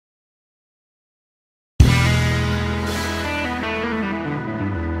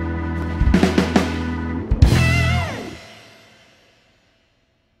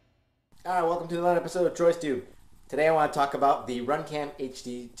Alright, welcome to another episode of TroysTube. Today I want to talk about the RunCam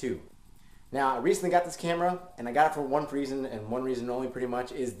HD2. Now, I recently got this camera, and I got it for one reason, and one reason only pretty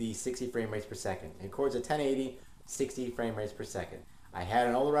much, is the 60 frame rates per second. It records at 1080, 60 frame rates per second. I had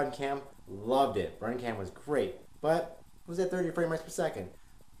an older RunCam, loved it. RunCam was great, but it was at 30 frame rates per second.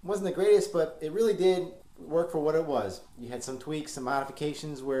 It wasn't the greatest, but it really did work for what it was. You had some tweaks, some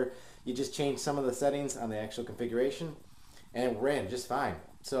modifications where you just changed some of the settings on the actual configuration, and it ran just fine.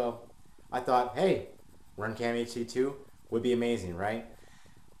 So I thought, hey, RunCam HD2 would be amazing, right?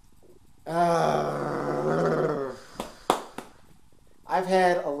 I've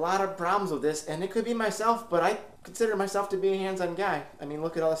had a lot of problems with this, and it could be myself, but I consider myself to be a hands-on guy. I mean,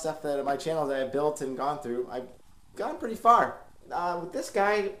 look at all the stuff that my channels that I've built and gone through. I've gone pretty far. With this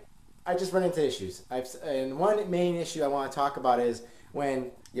guy, I just run into issues. And one main issue I want to talk about is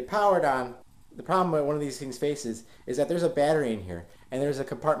when you power it on, the problem that one of these things faces is that there's a battery in here, and there's a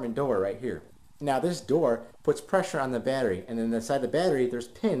compartment door right here. Now this door puts pressure on the battery, and then inside the battery there's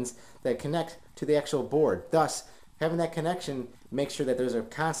pins that connect to the actual board. Thus, having that connection makes sure that there's a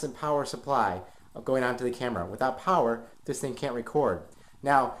constant power supply going onto the camera. Without power, this thing can't record.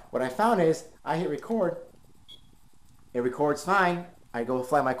 Now, what I found is, I hit record, it records fine, I go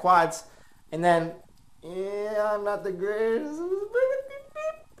fly my quads, and then, yeah, I'm not the greatest.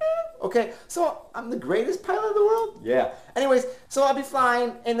 Okay, so I'm the greatest pilot in the world? Yeah. Anyways, so I'll be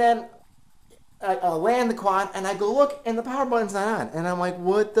flying, and then I'll land the quad, and I go look, and the power button's not on. And I'm like,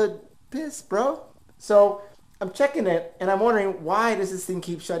 what the piss, bro? So I'm checking it, and I'm wondering, why does this thing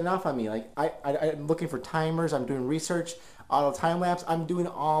keep shutting off on me? Like, I'm looking for timers, I'm doing research, auto time-lapse, I'm doing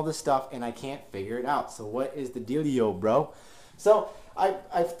all this stuff, and I can't figure it out. So what is the dealio, bro? So I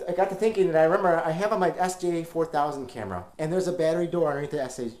got to thinking, and I remember I have on my SJ4000 camera, and there's a battery door underneath the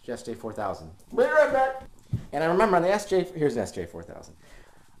SJ4000. Be right back. And I remember on the here's an SJ4000.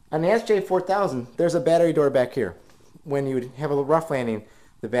 On the SJ4000, there's a battery door back here. When you would have a rough landing,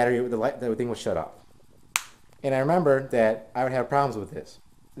 the thing would shut off. And I remember that I would have problems with this.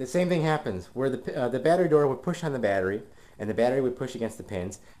 The same thing happens where the battery door would push on the battery, and the battery would push against the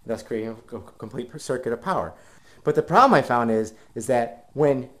pins, thus creating a complete circuit of power. But the problem I found is that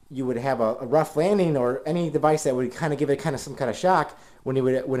when you would have a rough landing, or any device that would kind of give it some kind of shock, when it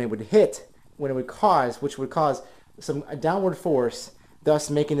would cause some downward force, thus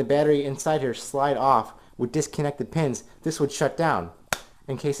making the battery inside here slide off, would disconnect the pins, this would shut down.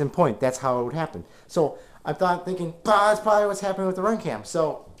 In case in point, that's how it would happen. So I thought, thinking, that's probably what's happening with the RunCam.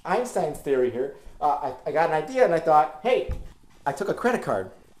 So Einstein's theory here, I got an idea, and I thought, hey, I took a credit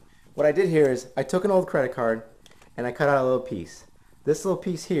card. What I did here is I took an old credit card, and I cut out a little piece. This little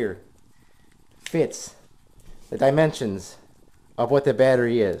piece here fits the dimensions of what the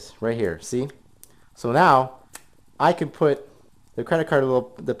battery is, right here, see? So now I can put the credit card,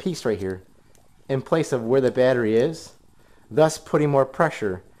 the piece right here, in place of where the battery is, thus putting more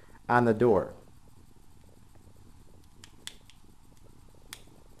pressure on the door.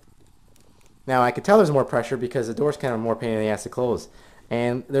 Now I could tell there's more pressure because the door's kind of more pain in the ass to close.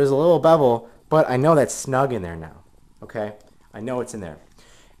 And there's a little bevel, but I know that's snug in there now. Okay? I know it's in there.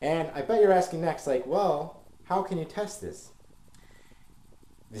 And I bet you're asking next, like, well, how can you test this?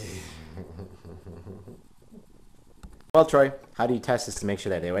 Well, Troy, how do you test this to make sure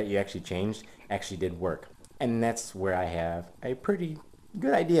that what you actually changed actually did work? And that's where I have a pretty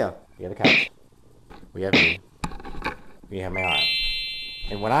good idea. We have the couch. We have me. We have my arm.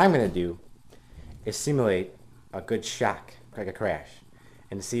 And what I'm going to do is simulate a good shock, like a crash.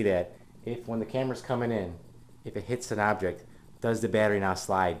 And to see that if when the camera's coming in, if it hits an object, does the battery now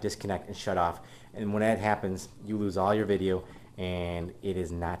slide, disconnect, and shut off? And when that happens, you lose all your video, and it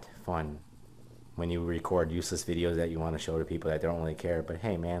is not fun when you record useless videos that you want to show to people that don't really care. But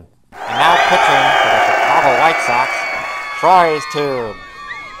hey, man. And now pitching for the Chicago White Sox, TroysTube.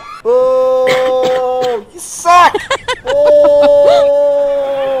 Oh, you suck!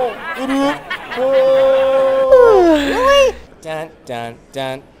 Oh, idiot! Oh, really? Dun dun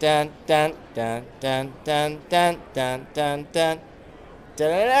dun dun dun dun dun dun dun dun dun dun da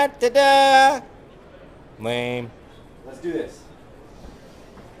da da da. Lame. Let's do this.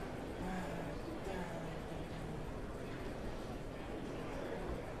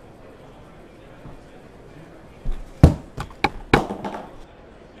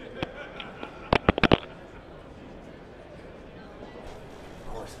 Of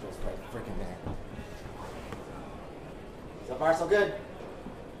course, it goes right freaking there. So far, so good.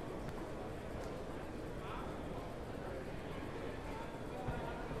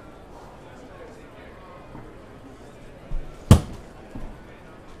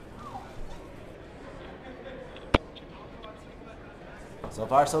 So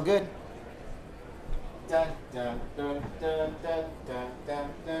far, so good. dun, dun, dun, dun, dun, dun,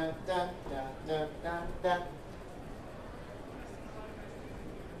 dun, dun, dun, dun, dun.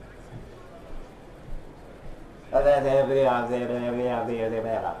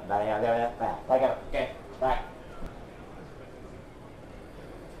 Okay, bye.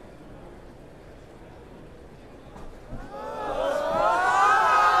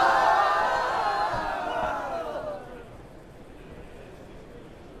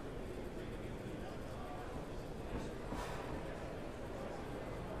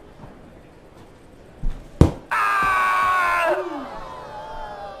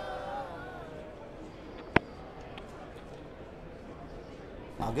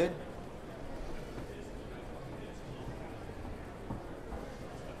 All good?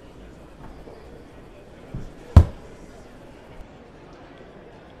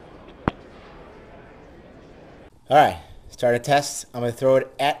 All right, start a test. I'm gonna throw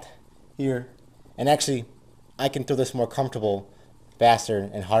it at here. And actually, I can throw this more comfortable, faster,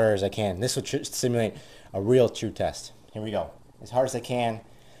 and harder as I can. This will simulate a real true test. Here we go. As hard as I can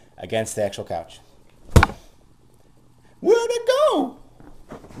against the actual couch. Where'd it go?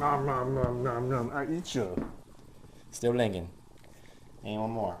 Nom, nom, nom, nom, nom. I eat you. Still blinking. And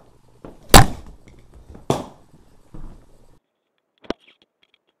one more.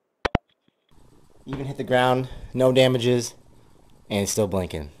 Even hit the ground, no damages, and it's still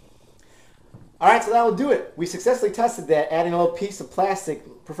blinking. Alright, so that will do it. We successfully tested that, adding a little piece of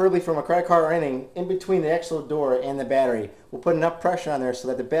plastic, preferably from a credit card or anything, in between the actual door and the battery. We'll put enough pressure on there so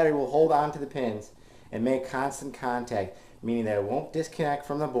that the battery will hold on to the pins and make constant contact, meaning that it won't disconnect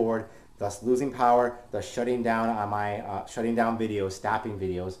from the board, thus losing power, thus shutting down on my videos, stopping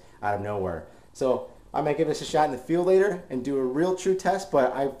videos out of nowhere. So I might give this a shot in the field later and do a real true test,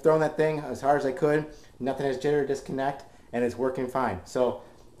 but I've thrown that thing as hard as I could. Nothing has jitter or disconnect, and it's working fine. So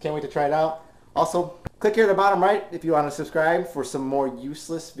can't wait to try it out. Also, click here at the bottom right if you want to subscribe for some more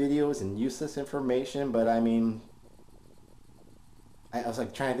useless videos and useless information. But I mean, I was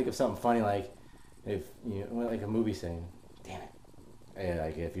like trying to think of something funny, like if like a movie saying, "Damn it,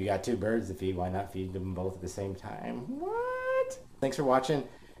 like if you got two birds to feed, why not feed them both at the same time?" What? Thanks for watching,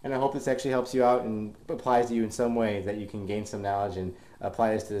 and I hope this actually helps you out and applies to you in some way, that you can gain some knowledge and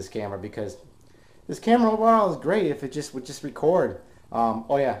apply this to this camera, because this camera overall is great if it would just record.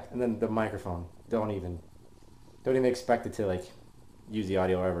 Oh yeah, and then the microphone. Don't even expect it to like use the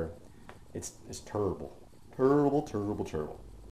audio ever. It's terrible. Terrible, terrible, terrible.